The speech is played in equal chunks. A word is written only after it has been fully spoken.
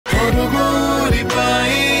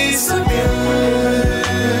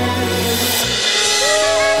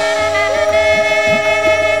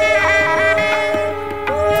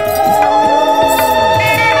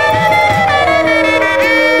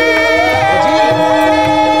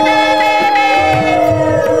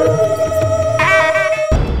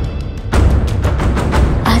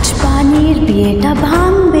বিয়েটা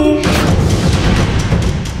ভাঙবে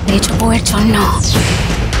মেজ বউয়ের জন্য।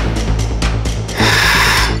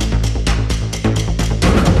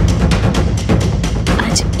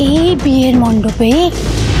 আজ এই বিয়ের মণ্ডপে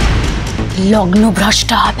লগ্ন ভ্রষ্ট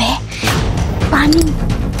হবে পানি।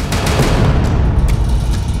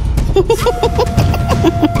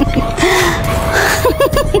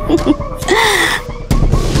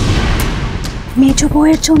 মেজ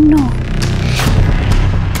বউয়ের জন্য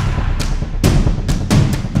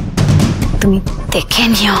তুমি দেখে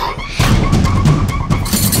নিও।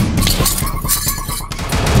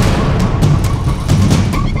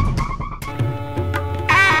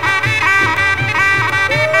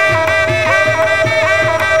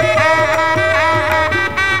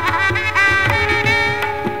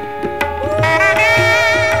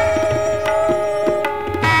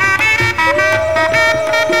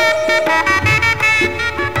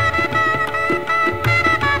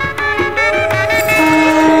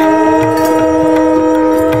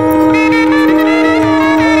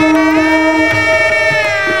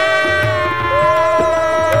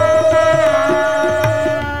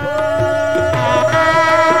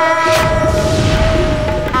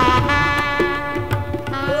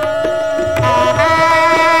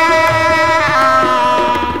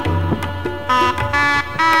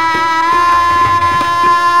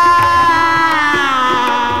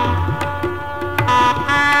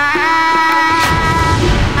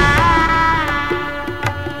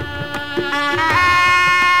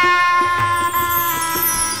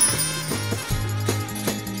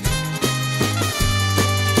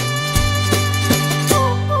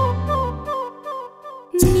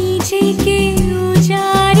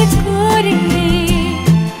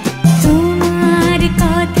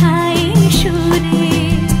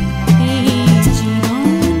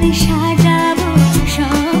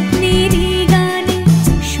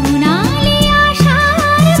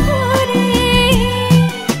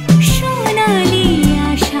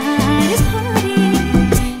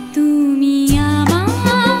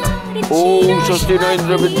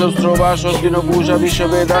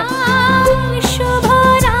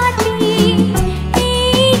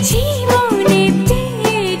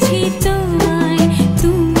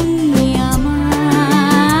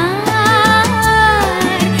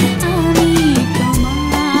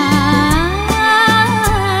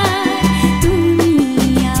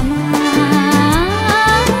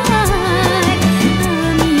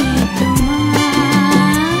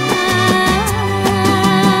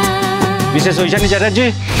 মিসেস ঐশানী চ্যাটার্জি,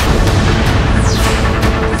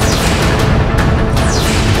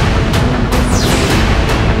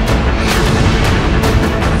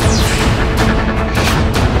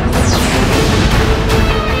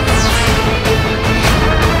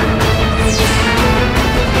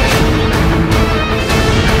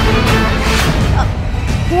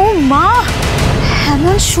 ও মা,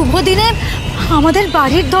 এমন শুভ দিনে আমাদের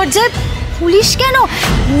বাড়ির দরজায় পুলিশ কেন?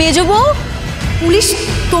 মেজ বউ, পুলিশ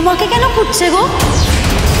তোমাকে কেন খুঁজছে গো?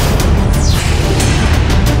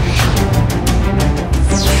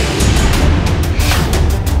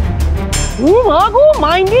 ও মা গো,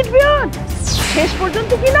 মাইন্ডেড বিয়ান, শেষ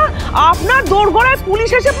পর্যন্ত কিনা আপনার দোরগোড়ায় পুলিশ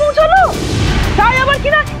এসে পৌঁছালো, তাই আবার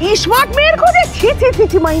কিনা স্মার্ট মেয়ের খোঁজে। ছি ছি ছি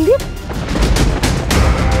ছি, মাইন্ডেড।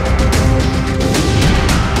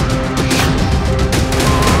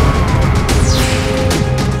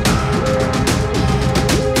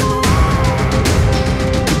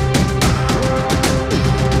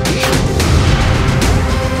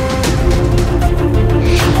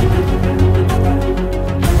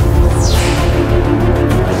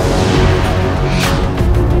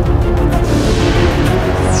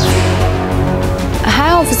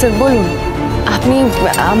 অফিসার বলুন, আপনি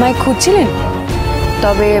আমায় খুঁজছিলেন?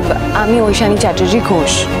 তবে আমি ঐশানী চ্যাটার্জি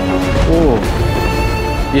ঘোষ। ও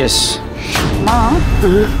ইয়েস। মা,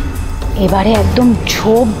 এবারে একদম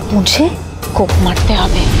ঝোপ বুঝে কোপ মারতে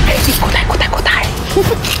হবে। কোথায় কোথায় কোথায়?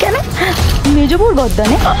 কেন? মেজবুর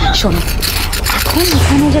গদ্দানে। শোনো, এখন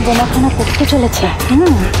এখানে যে বোমাখানা করতে চলেছে,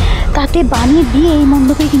 তাতে বানিয়ে দিয়ে এই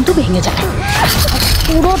মণ্ডপে কিন্তু ভেঙে যাবে।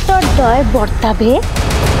 পুরোটার দায় বর্তাবে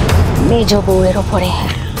মেজ বউয়ের ওপরে।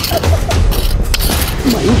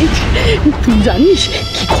 তুই জানিস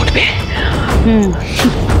কি ঘটবে?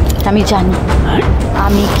 আমি জানি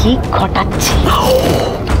আমি কি ঘটাচ্ছি।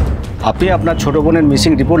 আপনি আপনার ছোট বোনের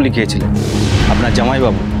মিসিং রিপোর্ট লিখিয়েছিলেন। আপনার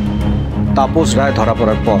জামাইবাবু তাপস রায় ধরা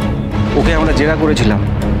পড়ার পর ওকে আমরা জেরা করেছিলাম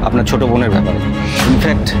আপনার ছোট বোনের ব্যাপারে।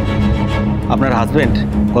 ইনফ্যাক্ট আপনার হাজব্যান্ড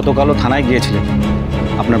গতকালও থানায় গিয়েছিলেন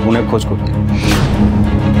আপনার বোনের খোঁজ করতে।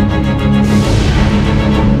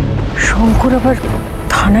 শঙ্কর আবার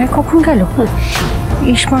থানায় কখন গেল?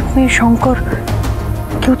 স্মার্ট মেয়ে শঙ্কর,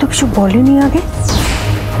 কেউ তো কিছু বলেনি আগে।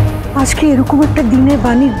 আজকে এরকম একটা দিনে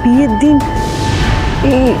বাণীর বিয়ের দিন,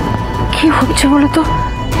 কি হচ্ছে বলো তো?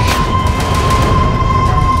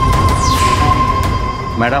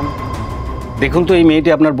 ম্যাডাম দেখুন তো এই মেয়েটি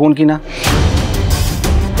আপনার বোন কিনা।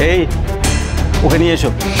 এই ওকে নিয়ে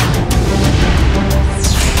এসো।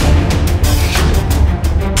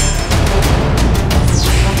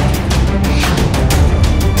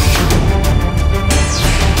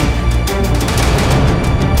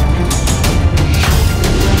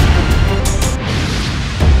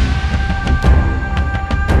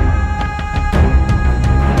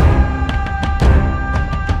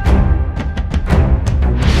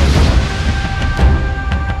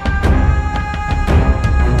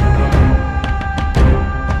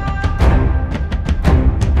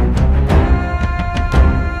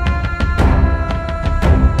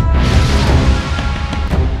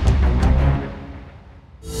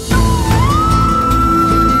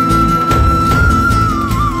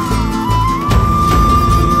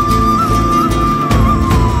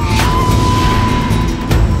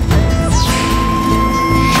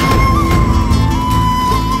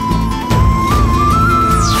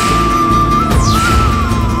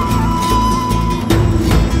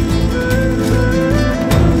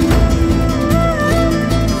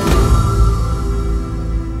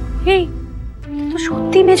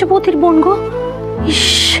 সত্যি মেজবৌদির বোন গো। ইস,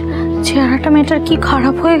 চেহারাটা মেয়েটার কি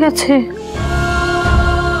খারাপ হয়ে গেছে।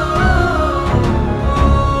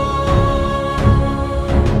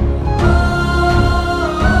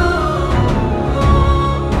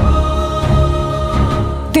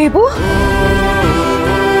 দেবু,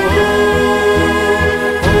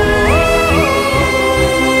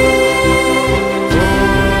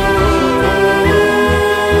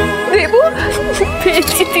 দেবু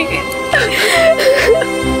পেয়েছি থেকে।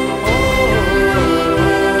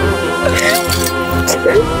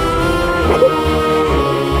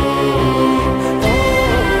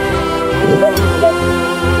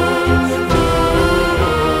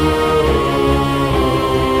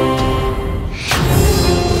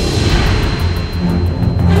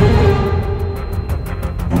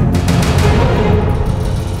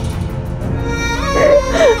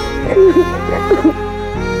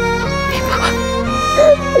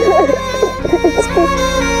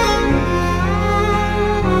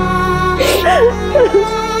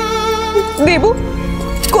 দেবু,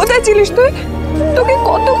 কোথায় ছিলিস তুই? তোকে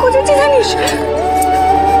কত খুঁজেছি জানিস?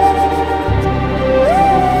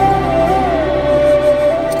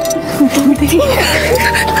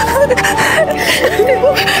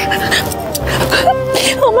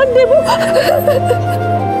 আমার দেবু,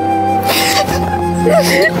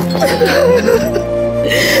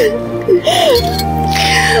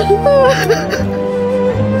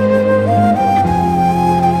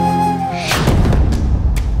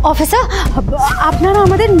 অফিসার, আপনারা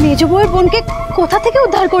আমাদের মেজ বউয়ের বোনকে কোথা থেকে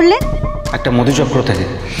উদ্ধার করলেন? একটা মধুচক্র থেকে।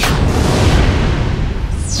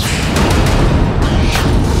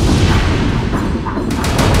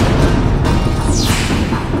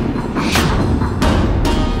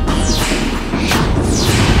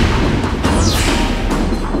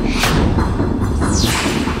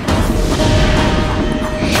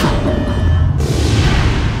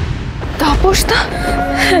 তাপসদা?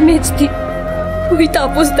 হ্যাঁ মেজদি, ওই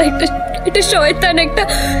তাপসদা একটা শয়তান, একটা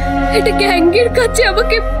গ্যাংয়ের কাছে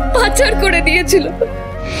আমাকে পাচার করে দিয়েছিল।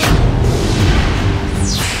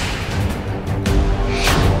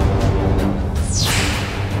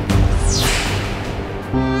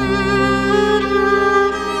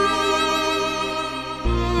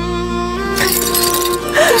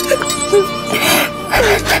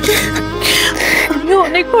 আমি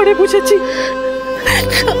অনেক পরে বুঝেছি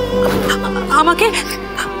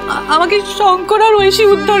আমাকে শঙ্কর আর ঐশী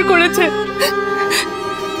উদ্ধার করেছে।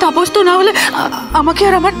 তাপস তো না হলে আমাকে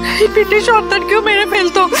আর আমার এই পেটের সন্তানকেও মেরে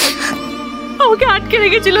ফেলতো। আমাকে আটকে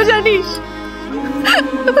রেখেছিল জানিস।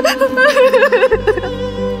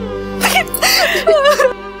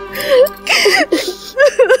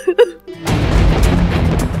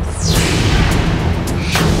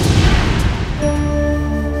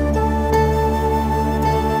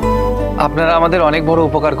 আপনারা আমাদের অনেক বড়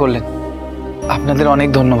উপকার করলেন, আপনাদের অনেক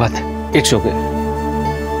ধন্যবাদ। It's okay.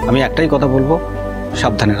 আমি একটাই কথা বলবো,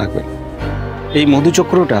 সাবধানে রাখবেন। এই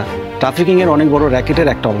মধুচক্রটা ট্রাফিকিংয়ের অনেক বড় র্যাকেটের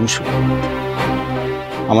একটা অংশ।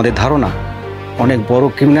 আমাদের ধারণা অনেক বড়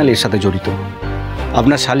ক্রিমিনাল এর সাথে জড়িত।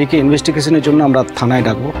 আপনার শালিকে ইনভেস্টিগেশনের জন্য আমরা থানায়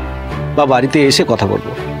ডাকবো বা বাড়িতে এসে কথা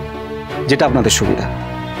বলবো, যেটা আপনাদের সুবিধা।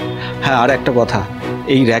 হ্যাঁ, আর একটা কথা,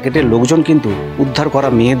 এই র্যাকেটের লোকজন কিন্তু উদ্ধার করা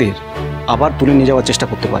মেয়েদের আবার তুলে নিয়ে যাওয়ার চেষ্টা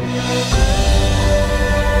করতে পারে।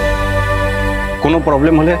 কোনো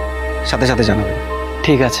প্রবলেম হলে সাথে সাথে জানাবেন।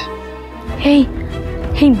 ঠিক আছে। এই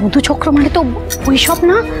এই মধুচক্র মানে তো ওইসব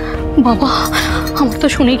না বাবা? আমার তো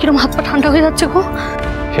শুনেই কিরম হাত পা ঠান্ডা হয়ে যাচ্ছে গো।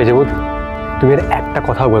 সেজবুত, তুমি আর একটা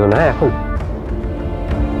কথাও বলো না এখন।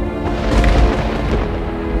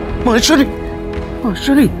 মহেশ্বরী,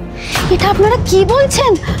 মহেশ্বরী, এটা আপনারা কি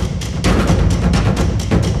বলছেন?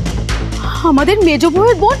 আমাদের মেজ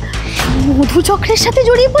বউয়ের বোন মধুচক্রের সাথে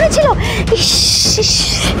জড়িয়ে পড়েছিল? ইস, ইস।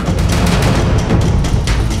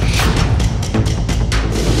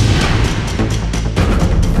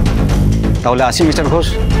 তাহলে আসি মিস্টার ঘোষ।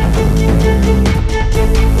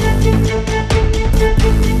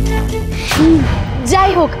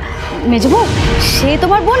 যাই হোক মেজ বউ, সে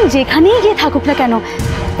তোমার বোন যেখানেই গিয়ে থাকুক না কেন,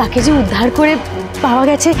 তাকে যে উদ্ধার করে পাওয়া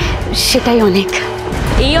গেছে সেটাই অনেক।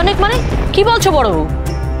 এই অনেক মানে কি বলছো বড় বউ?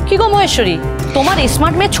 কি গো মহেশ্বরী, তোমার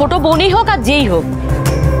স্মার্ট মেয়ে ছোট বোনই হোক আর যেই হোক,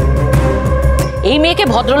 এই মেয়েকে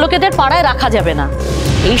ভদ্রলোকেদের পাড়ায় রাখা যাবে না।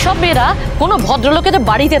 এইসব মেয়েরা কোনো ভদ্রলোকেদের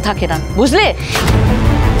বাড়িতে থাকে না, বুঝলে?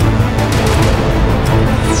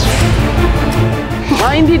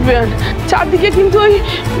 মাইন্ড ইট বেয়ার, চারদিকে কিন্তু ওই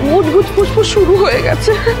মুটগুজ ফুসফুস শুরু হয়ে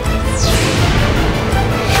গেছে।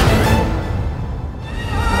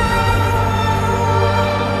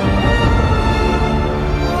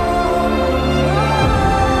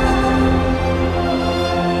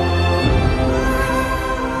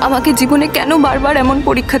 আমাকে জীবনে কেন বারবার এমন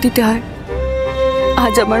পরীক্ষা দিতে হয়?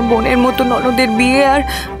 আজ আমার বোনের মতো ননদের বিয়ে, আর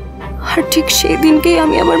ঠিক সেই দিনকেই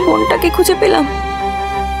আমি আমার বোনটাকে খুঁজে পেলাম।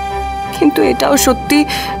 কিন্তু এটাও সত্যি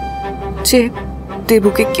যে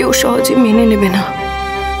দেবুকে কেউ সহজে মেনে নেবে না।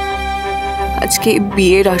 আজকে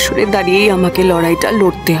বিয়ের আসরে দাঁড়িয়েই আমাকে লড়াইটা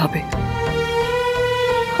লড়তে হবে।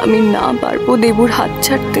 আমি না পারবো দেবুর হাত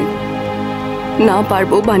ছাড়তে, না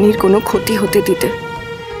পারবো বাণীর কোনো ক্ষতি হতে দিতে।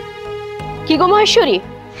 কি গো মহেশ্বরী,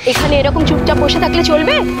 এখানে এরকম চুপচাপ বসে থাকলে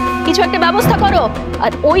চলবে? কিছু একটা ব্যবস্থা করো।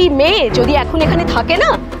 আর ওই মেয়ে যদি এখন এখানে থাকে না,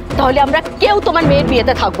 তাহলে আমরা কেউ তোমার মেয়ের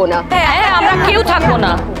বিয়েতে থাকবো না। হ্যাঁ, আমরা কেউ থাকবো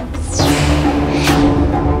না।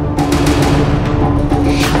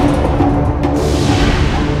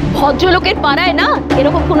 ভদ্রলোকের পাড়ায় না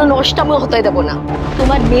এরকম কোনো নষ্টামো হতে দেবো না।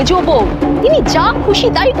 তোমার মেজো বউ, তিনি যা খুশি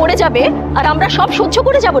তাই করে যাবে, আর আমরা সব সহ্য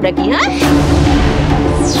করে যাবো নাকি? হ্যাঁ,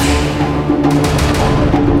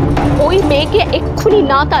 ওই মেয়েকে এক্ষুনি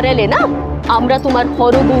না তাড়ালে না, আমরা তোমার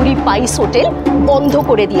হরগৌরী পাইস হোটেল বন্ধ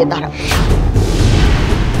করে দিয়ে দাঁড়াবো।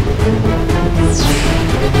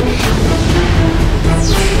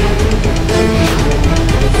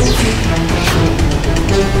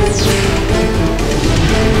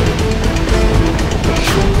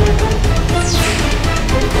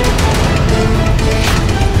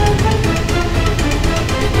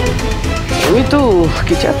 ওই তো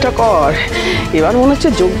কিছু একটা কর। এবার মনে হচ্ছে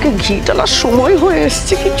যজ্ঞে ঘি টালার সময় হয়ে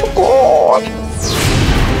এসছে, কিছু কর।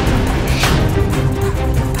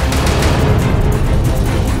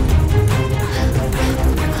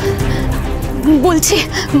 বলছি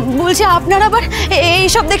বলছি আপনারা আবার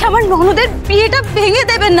এইসব দেখে আমার ননদের বিয়েটা ভেঙে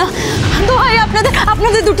দেবেন না। দোহাই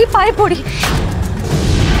আপনাদের দুটি পায়ে পড়ি।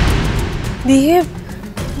 বিয়ে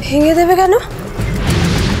ভেঙে দেবে কেন?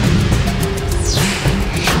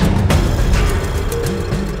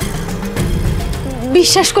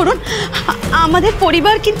 বিশ্বাস করুন, আমাদের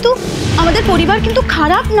পরিবার কিন্তু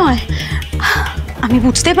খারাপ নয়। আমি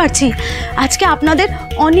বুঝতে পারছি আজকে আপনাদের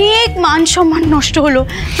অনেক মান সম্মান নষ্ট হলো।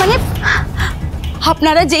 মানে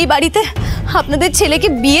আপনারা যেই বাড়িতে আপনাদের ছেলেকে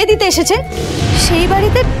বিয়ে দিতে এসেছেন, সেই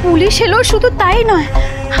বাড়িতে পুলিশ এলো, শুধু তাই নয়,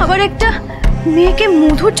 আবার একটা মেয়েকে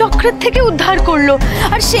মধুচক্রের থেকে উদ্ধার করলো।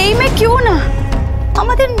 আর সেই মেয়ে কেউ না,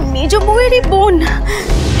 আমাদের মেজ বউয়েরই বোন।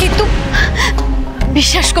 কিন্তু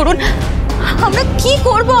বিশ্বাস করুন, আমরা কি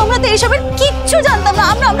করব? আমরা তো এসবের কিচ্ছু জানতাম না।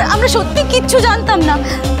 আমরা সত্যি কিচ্ছু জানতাম না।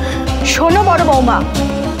 শোনো বড় বৌমা,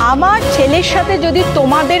 আমার ছেলের সাথে যদি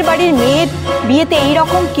তোমাদের বাড়ির মেয়ের বিয়েতে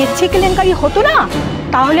এইরকম কেচ্ছি কেলেঙ্কারি হতো না,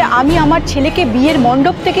 তাহলে আমি আমার ছেলেকে বিয়ের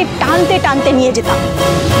মণ্ডপ থেকে টানতে টানতে নিয়ে যেতাম।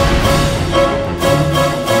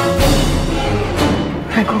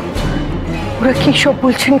 হ্যাঁ গো, ওরা কি সব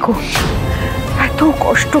বলছেন গো? এত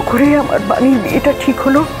কষ্ট করে আমার বাড়ির বিয়েটা ঠিক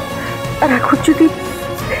হলো, আর এখন যদি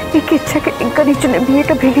এই কেচ্ছা কেলেঙ্কারির জন্য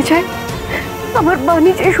বিয়েটা ভেঙে যায়, আমার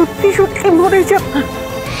বাণী যে সত্যি সত্যি মরে যাবে।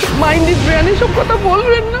 মাইন্ডেড ব্রেনে সব কথা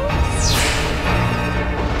বলবেন না।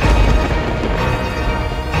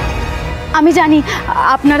 আমি জানি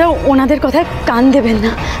আপনারা ওনাদের কথায় কান দেবেন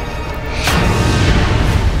না।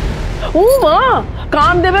 ও মা,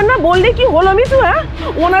 কান দেবেন না বললে কি হলো মিতু? হ্যাঁ,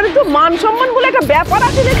 ওনাদের তো মান সম্মান বলে একটা ব্যাপার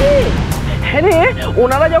আছে দেখি। হ্যাঁ রে,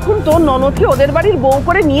 ওনারা যখন তোর ননদকে ওদের বাড়ির বউ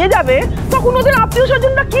করে নিয়ে যাবে তখন ওদের আত্মীয়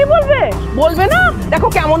স্বজনরা কি বলবে? বলবে না দেখো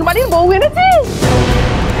কেমন বাড়ির বউ এনেছি?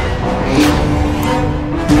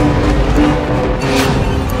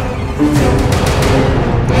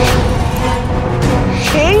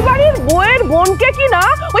 সেই বাড়ির বউয়ের বোনকে কিনা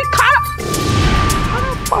ওই খারাপ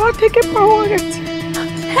পাওয়া থেকে পাওয়া গেছে।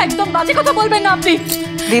 একদম বাজে কথা বলবেন না আপনি।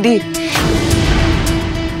 দিদি,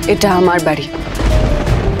 এটা আমার বাড়ি,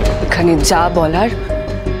 এখানে যা বলার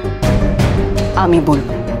আমি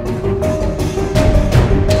বলবো।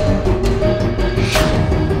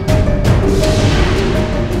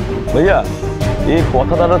 भैया ये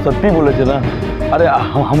कथा दादा सत्य बोले ना। अरे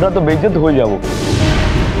हमरा तो बेइज्जत हो जाबो।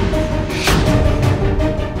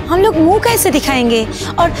 हम लोग मुंह कैसे दिखाएंगे?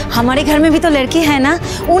 और हमारे घर में भी तो लड़की है ना,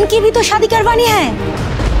 उनकी भी तो शादी करवानी है।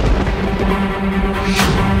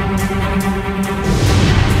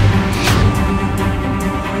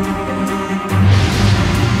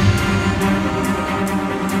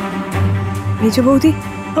 মেজো বৌদি,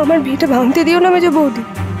 আমার বিয়েটা ভাঙতে দিও না মেজো বৌদি,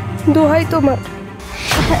 দোহাই তোমার।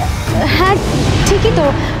 হ্যাঁ ঠিকই তো,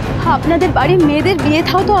 আপনাদের বাড়ির মেয়েদের বিয়ে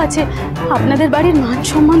থাও তো আছে, আপনাদের বাড়ির মান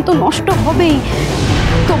সম্মান তো নষ্ট হবেই।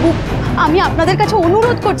 তবু আমি আপনাদের কাছে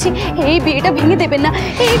অনুরোধ করছি, এই বিয়েটা ভেঙে দেবেন না।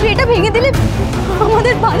 এই বিয়েটা ভেঙে দিলে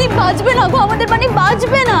আমাদের বাণী বাঁচবে না গো, আমাদের বাণী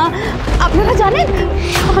বাঁচবে না। আপনারা জানেন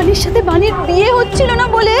বাণীর সাথে বাণীর বিয়ে হচ্ছিল না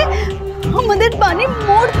বলে আমাদের বাণী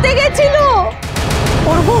মরতে গেছিল।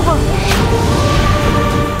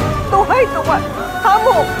 দোহাই তোমার,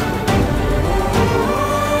 থামো।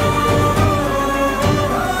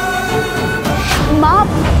 মা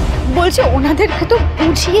বলছে ওনাদেরকে তো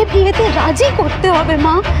বুঝিয়ে বিয়েতে রাজি করতে হবে।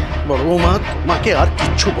 মা, বড় মা, তোমাকে আর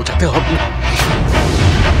কিচ্ছু বোঝাতে হবে না,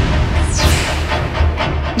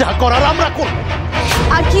 যা করার আমরা করব।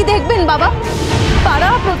 আর কি দেখবেন বাবা,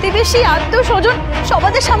 পাড়া প্রতিবেশী আত্মীয় স্বজন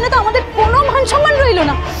সবাদের সামনে তো আমাদের কোনো মান সম্মান রইল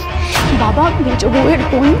না। বাবা, মেজ বউয়ের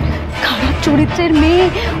বোন খারাপ চরিত্রের মেয়ে,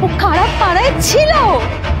 ও খারাপ পাড়ায় ছিল।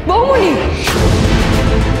 বৌমনি,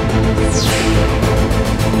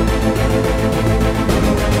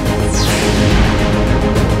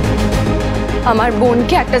 আমার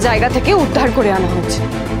বোনকে একটা জায়গা থেকে উদ্ধার করে আনা হয়েছে,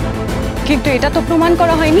 কিন্তু এটা তো প্রমাণ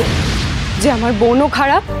করা হয়নি যে আমার বোনও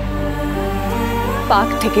খারাপ। পাক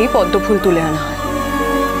থেকেই পদ্মফুল তুলে আনা হয়,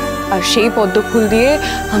 আর সেই পদ্মফুল দিয়ে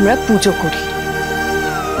আমরা পুজো করি।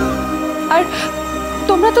 আর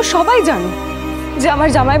তোমরা তো সবাই জানো যে আমার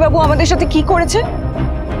জামাইবাবু আমাদের সাথে কি করেছে।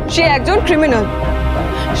 সে একজন ক্রিমিনাল,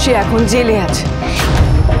 সে এখন জেলে আছে।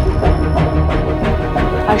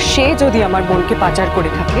 আর সে যদি আমার বোনকে পাচার করে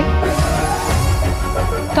থাকে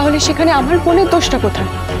তাহলে সেখানে আমার বোনের দোষটা কোথায়?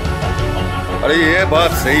 अरे ये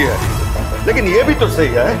बात सही है, लेकिन ये भी तो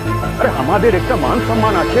सही है। अरे हमारे एक मान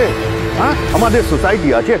सम्मान आछे, हाँ हमारे सोसाइटी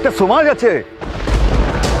आछे, एक समाज आछे।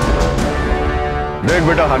 देख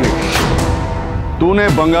बेटा हानि, तूने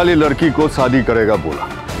बंगाली लड़की को शादी करेगा बोला,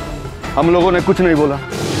 हम लोगों ने कुछ नहीं बोला।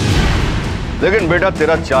 लेकिन बेटा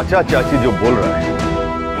तेरा चाचा चाची जो बोल रहा है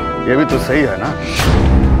ये भी तो सही है ना।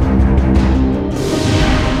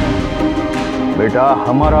 बेटा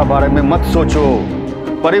हमारा बारे में मत सोचो,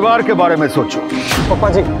 परिवार के बारे में सोचो। पापा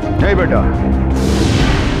जी, नहीं बेटा,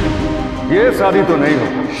 ये शादी तो नहीं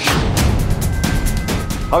होगी,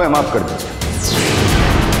 हमें माफ कर दो।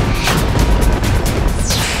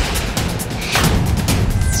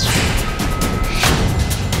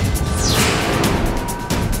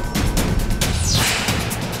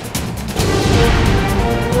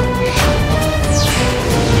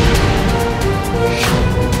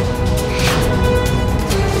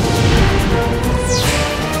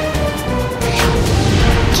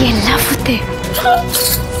 লাফুতে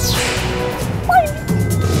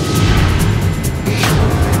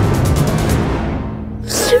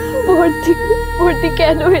ভর্তি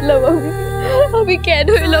কেন এলাম আমি কেন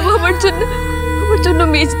এলাম? আমার জন্য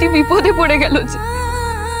মেজদি বিপদে পড়ে গেল। যে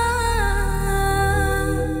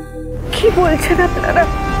কি বলছেন আপনারা?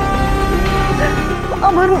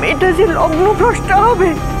 আমার মেয়েটা যে লগ্ন ভ্রষ্ট হবে।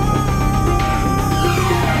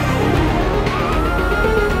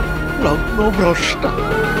 লগ্ন ভ্রষ্ট?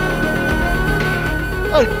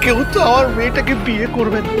 আর কেউ তো আমার মেয়েটাকে বিয়ে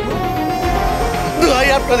করবেন। দোহাই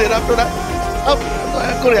আপনাদের, আপনারা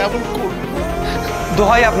দয়া করে এমন করবেন।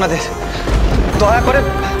 দোহাই আপনাদের, দয়া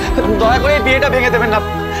করে এই বিয়েটা ভেঙে দেবেন না,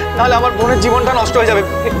 নাহলে আমার বোনের জীবনটা নষ্ট হয়ে যাবে।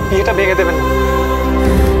 বিয়েটা ভেঙে দেবেন না।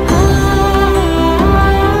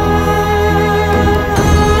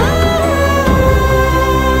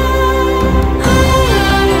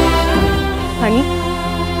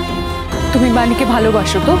 বাণীকে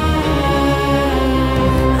ভালোবাসো তো?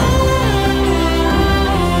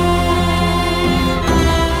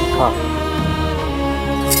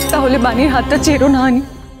 তাহলে বাণীর হাতটা চেরো না হানি।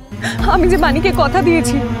 আমি যে বাণীকে কথা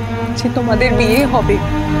দিয়েছি যে তোমাদের বিয়ে হবে,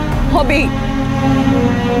 হবেই।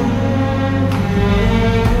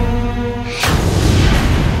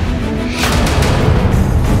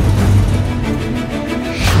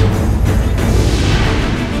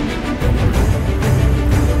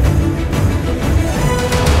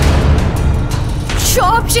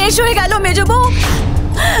 সব শেষ হয়ে গেল মেজবু,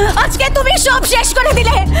 আজকে তুমি সব শেষ করে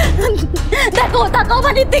দিলে। দেখো তাকাও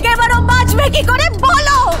বাড়ির দিকে, এবারও বাঁচবে কি করে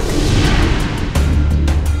বলো।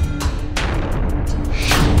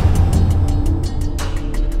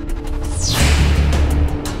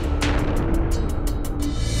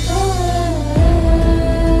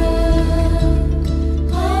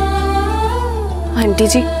 আন্টি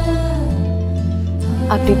জি,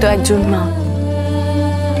 আপনি তো একজন মা,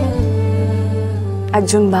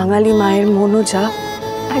 একজন বাঙালি মায়ের মনও যা,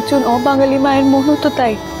 একজন অবাঙালি মায়ের মনও তো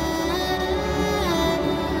তাই।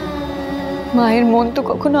 মায়ের মন তো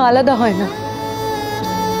কখনো আলাদা হয় না,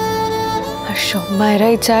 আর সব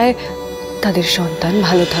মায়েরাই চায় তাদের সন্তান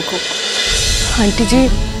ভালো থাকুক। আন্টি জি,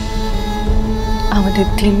 আমাদের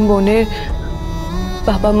 3 বোনের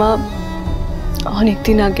বাবা মা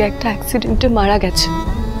অনেকদিন আগে একটা অ্যাক্সিডেন্টে মারা গেছে।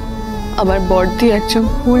 আমার বড়দি একজন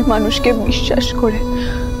ভুল মানুষকে বিশ্বাস করে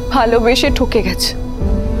ভালোবেসে ঠকে গেছে।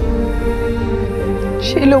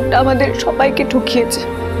 সেই লোকটা আমাদের সবাইকে ঠকিয়েছে।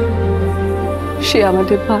 সে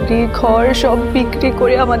আমাদের বাড়ি ঘর সব বিক্রি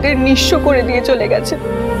করে আমাদের নিঃস্ব করে দিয়ে চলে গেছে,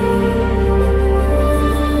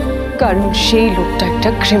 কারণ সেই লোকটা একটা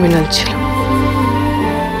ক্রিমিনাল ছিল,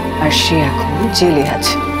 আর সে এখন জেলে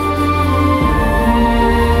আছে।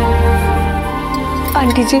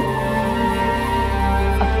 আন্টি জি,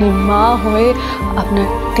 আপনি মা হয়ে আপনার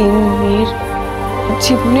 3 মেয়ের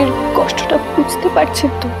জীবনের কষ্টটা বুঝতে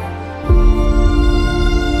পারছেন তো?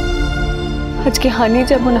 আজকে হানি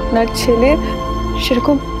যেমন আপনার ছেলে,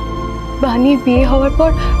 সেরকম বাণীর বিয়ে হওয়ার পর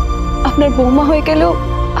আপনার বৌমা হয়ে গেলেও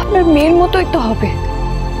আপনার মেয়ের মতোই তো হবে।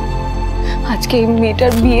 আজকে এই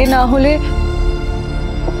মেয়েটার বিয়ে না হলে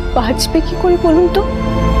বাঁচবে কি করে বলুন তো?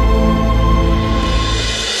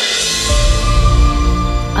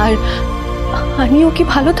 আর হানিও কি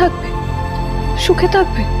ভালো থাকবে, সুখে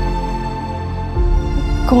থাকবে?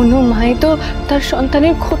 কোনো মাই তো তার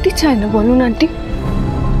সন্তানের ক্ষতি চায় না, বলুন আন্টি?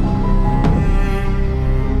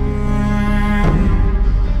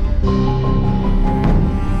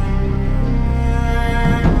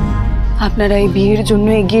 আপনারা এই বিয়ের জন্য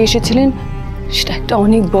এগিয়ে এসেছিলেন, সেটা একটা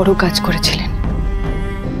অনেক বড় কাজ করেছিলেন।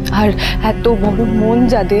 আর এত বড় মন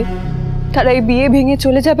যাদের, তারা এই বিয়ে ভেঙে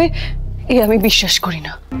চলে যাবে এ আমি বিশ্বাস করি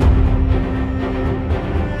না।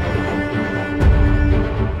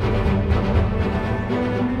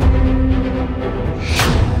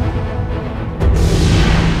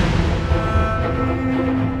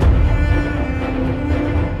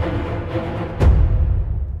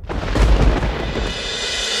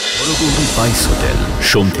 বাইস হোটেল,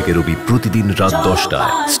 সোম থেকে রবি প্রতিদিন রাত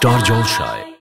 10টায় স্টার জলসায়।